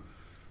you,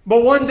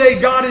 but one day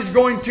God is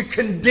going to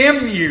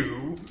condemn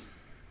you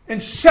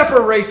and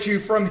separate you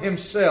from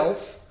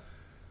Himself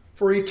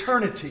for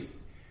eternity.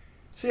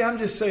 See, I'm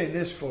just saying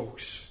this,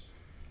 folks,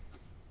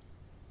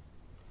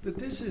 that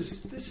this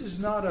is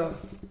not a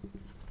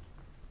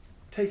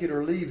take it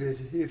or leave it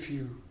if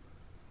you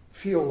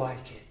feel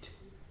like it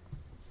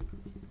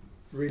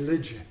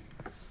religion.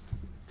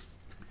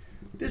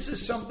 This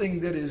is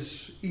something that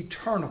is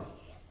eternal.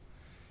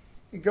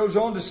 It goes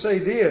on to say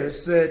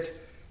this,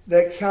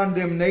 that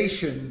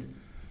condemnation,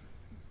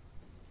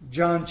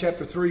 John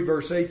chapter 3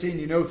 verse 18,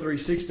 you know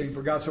 3:16,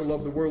 for God so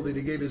loved the world that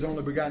He gave His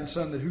only begotten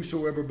Son, that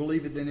whosoever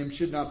believeth in Him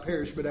should not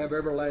perish but have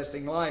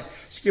everlasting life.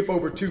 Skip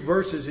over 2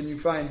 verses and you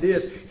find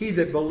this, he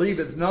that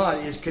believeth not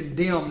is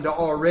condemned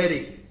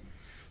already.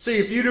 See,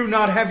 if you do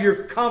not have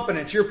your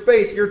confidence, your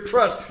faith, your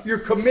trust, your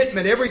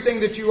commitment,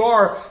 everything that you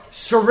are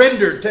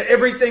surrendered to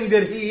everything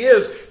that He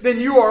is, then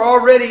you are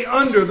already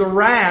under the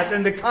wrath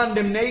and the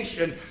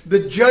condemnation,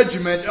 the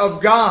judgment of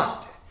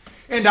God.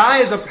 And I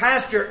as a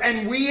pastor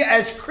and we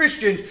as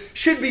Christians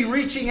should be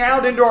reaching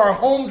out into our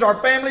homes, our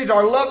families,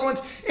 our loved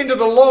ones, into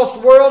the lost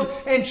world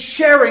and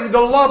sharing the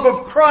love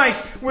of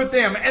Christ with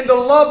them. And the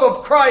love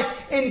of Christ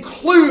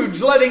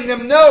includes letting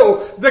them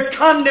know the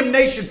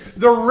condemnation,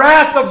 the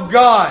wrath of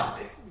God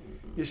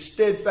is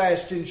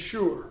steadfast and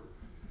sure.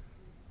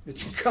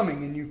 It's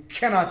coming and you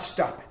cannot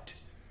stop it.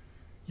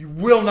 You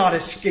will not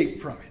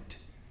escape from it.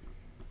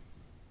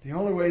 The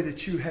only way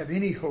that you have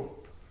any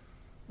hope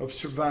of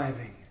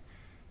surviving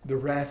the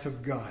wrath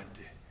of God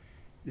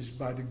is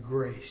by the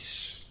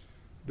grace,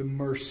 the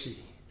mercy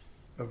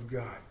of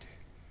God.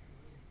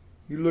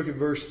 You look at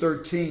verse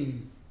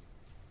 13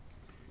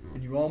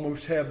 and you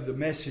almost have the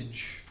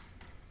message.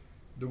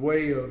 The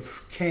way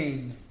of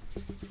Cain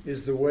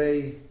is the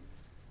way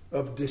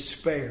of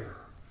despair.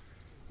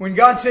 When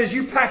God says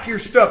you pack your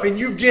stuff and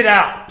you get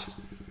out.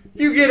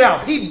 You get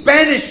out. He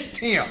banished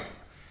him.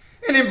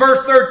 And in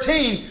verse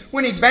 13,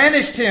 when He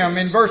banished him,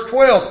 in verse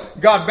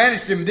 12, God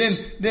banished him.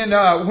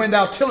 Then when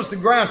thou tillest the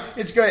ground,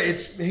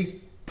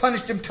 He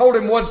punished him, told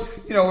him what,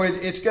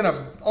 it's going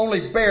to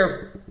only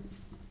bear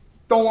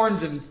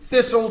thorns and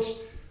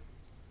thistles.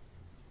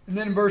 And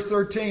then in verse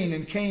 13,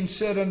 and Cain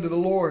said unto the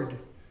Lord,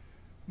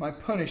 my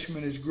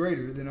punishment is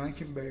greater than I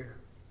can bear.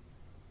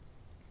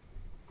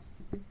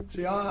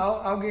 See,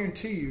 I'll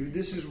guarantee you,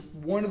 this is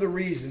one of the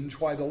reasons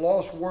why the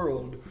lost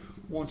world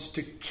wants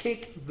to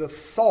kick the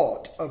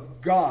thought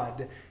of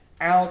God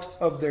out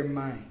of their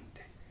mind.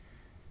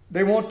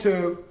 They want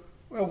to,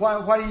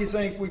 why do you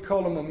think we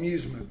call them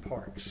amusement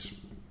parks?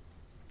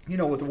 You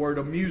know what the word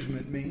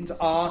amusement means.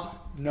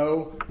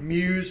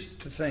 Muse,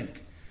 to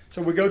think.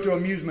 So we go to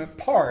amusement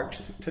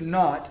parks to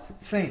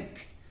not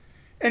think.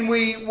 And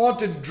we want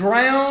to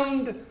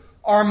drown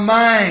our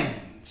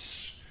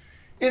minds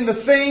in the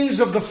things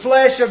of the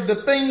flesh, of the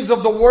things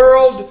of the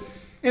world,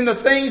 in the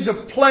things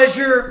of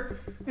pleasure,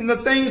 in the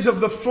things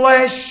of the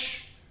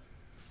flesh,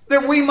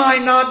 that we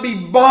might not be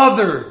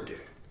bothered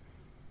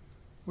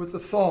with the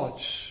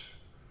thoughts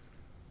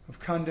of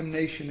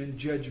condemnation and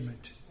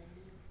judgment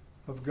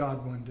of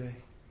God one day.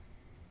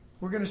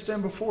 We're going to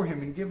stand before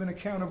Him and give an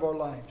account of our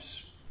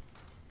lives.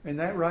 And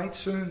that right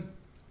soon.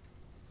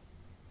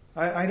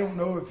 I don't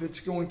know if it's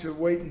going to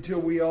wait until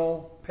we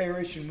all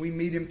perish and we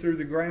meet Him through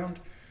the ground,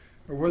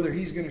 or whether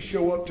He's going to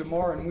show up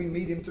tomorrow and we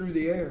meet Him through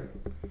the air.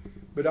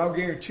 But I'll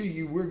guarantee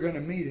you we're going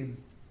to meet Him.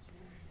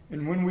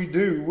 And when we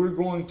do, we're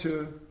going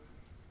to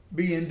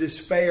be in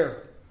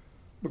despair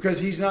Because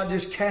He's not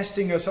just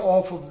casting us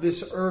off of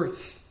this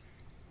earth.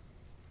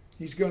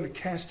 He's going to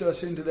cast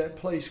us into that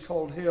place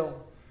called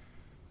hell,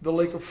 the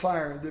lake of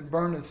fire that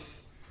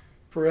burneth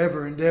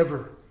forever and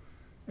ever.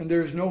 And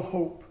there is no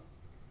hope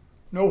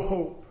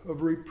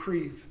of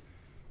reprieve.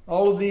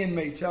 All of the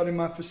inmates out in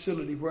my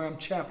facility where I'm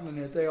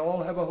chaplain at, they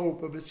all have a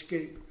hope of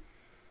escape.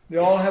 They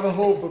all have a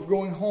hope of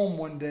going home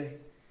one day.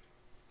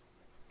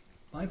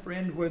 My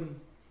friend, when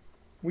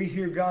we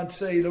hear God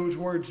say those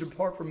words,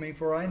 "Depart from me,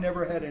 for I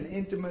never had an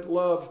intimate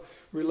love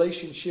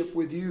relationship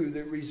with you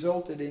that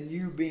resulted in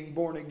you being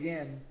born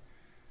again,"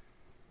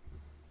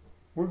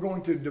 we're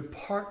going to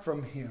depart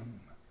from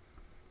Him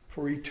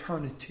for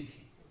eternity.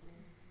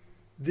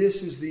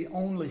 This is the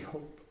only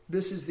hope.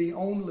 This is the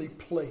only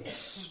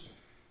place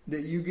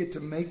that you get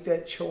to make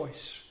that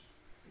choice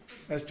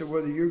as to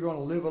whether you're going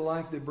to live a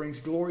life that brings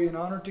glory and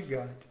honor to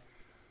God.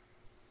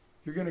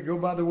 You're going to go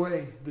by the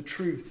way, the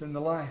truth, and the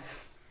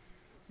life,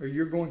 or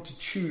you're going to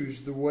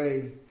choose the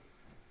way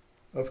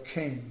of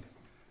Cain.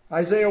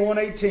 Isaiah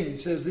 1:18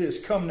 says this,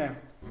 "Come now,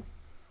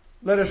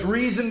 let us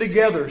reason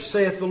together,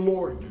 saith the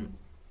Lord.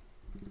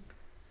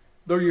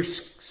 Though your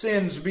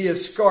sins be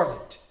as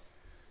scarlet,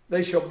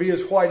 they shall be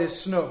as white as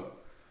snow.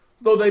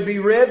 Though they be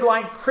red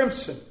like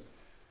crimson,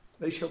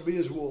 they shall be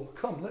as wool."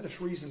 Come, let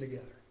us reason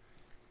together.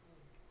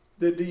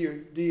 Do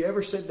you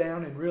ever sit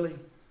down and really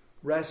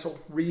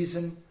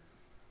reason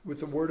with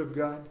the Word of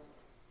God?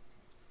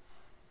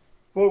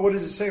 Well, what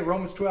does it say in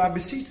Romans 12? "I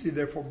beseech thee,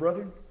 therefore,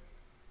 brethren."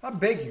 I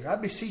beg you, I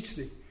beseech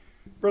thee,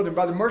 brethren,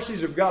 by the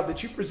mercies of God,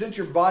 that you present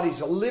your bodies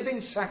a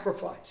living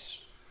sacrifice,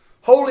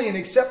 holy and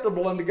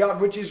acceptable unto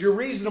God, which is your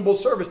reasonable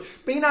service.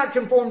 Be not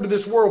conformed to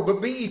this world,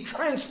 but be ye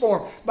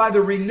transformed by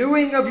the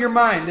renewing of your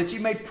mind, that ye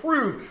may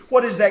prove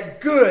what is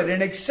that good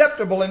and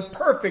acceptable and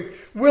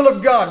perfect will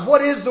of God.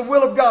 What is the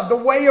will of God? The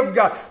way of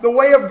God. The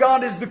way of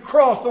God is the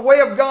cross. The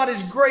way of God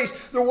is grace.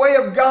 The way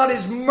of God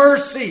is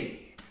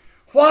mercy.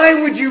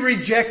 Why would you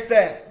reject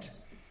that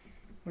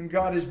when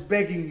God is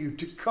begging you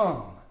to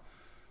come?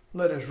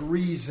 Let us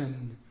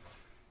reason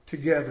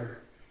together.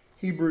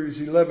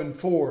 Hebrews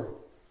 11:4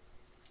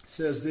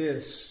 says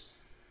this.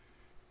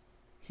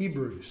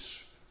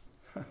 Hebrews.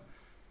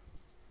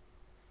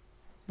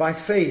 "By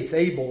faith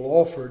Abel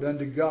offered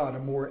unto God a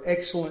more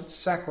excellent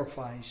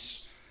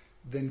sacrifice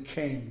than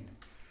Cain,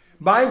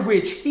 by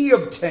which he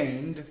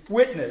obtained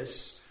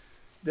witness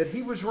that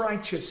he was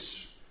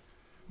righteous,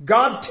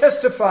 God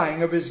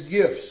testifying of his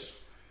gifts,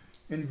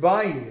 and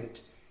by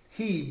it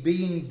he,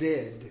 being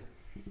dead,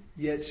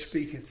 yet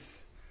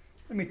speaketh."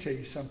 Let me tell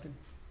you something.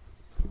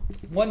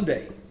 One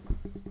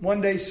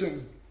day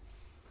soon,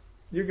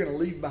 you're going to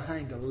leave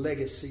behind a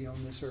legacy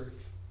on this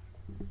earth.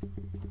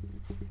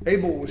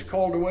 Abel was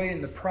called away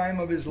in the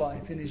prime of his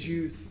life, in his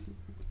youth.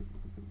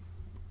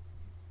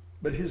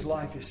 But his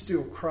life is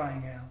still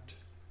crying out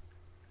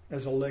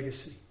as a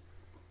legacy.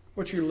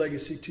 What's your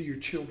legacy to your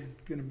children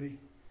going to be?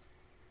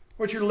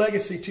 What's your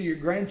legacy to your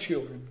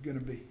grandchildren going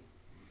to be?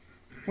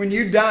 When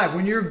you die,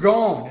 when you're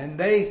gone, and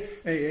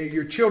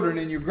your children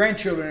and your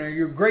grandchildren or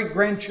your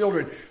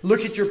great-grandchildren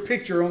look at your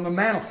picture on the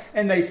mantle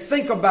and they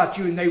think about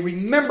you and they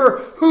remember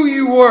who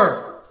you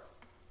were,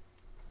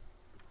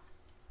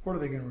 what are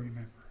they going to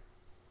remember?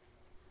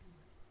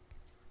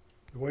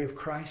 The way of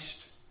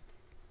Christ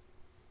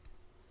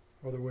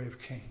or the way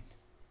of Cain?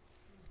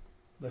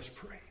 Let's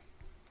pray.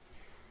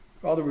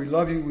 Father, we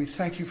love you. We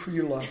thank you for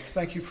your love.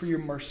 Thank you for your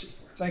mercy.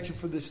 Thank you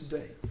for this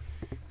day.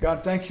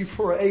 God, thank you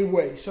for a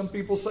way. Some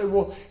people say,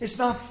 well, it's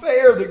not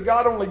fair that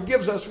God only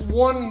gives us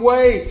one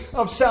way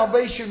of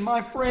salvation.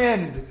 My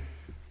friend,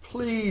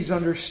 please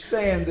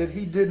understand that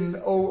He didn't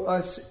owe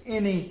us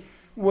any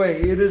way.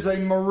 It is a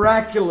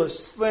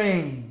miraculous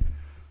thing,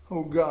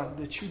 oh God,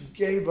 that you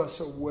gave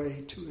us a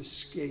way to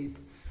escape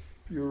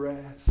your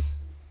wrath.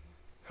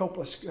 Help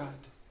us, God.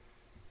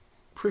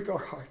 Prick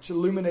our hearts,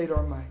 illuminate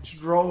our minds,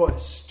 draw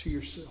us to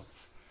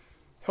yourself.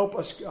 Help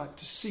us, God,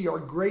 to see our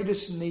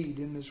greatest need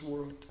in this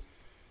world.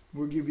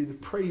 We'll give you the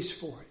praise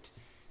for it.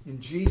 In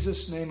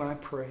Jesus' name I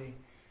pray.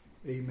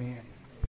 Amen.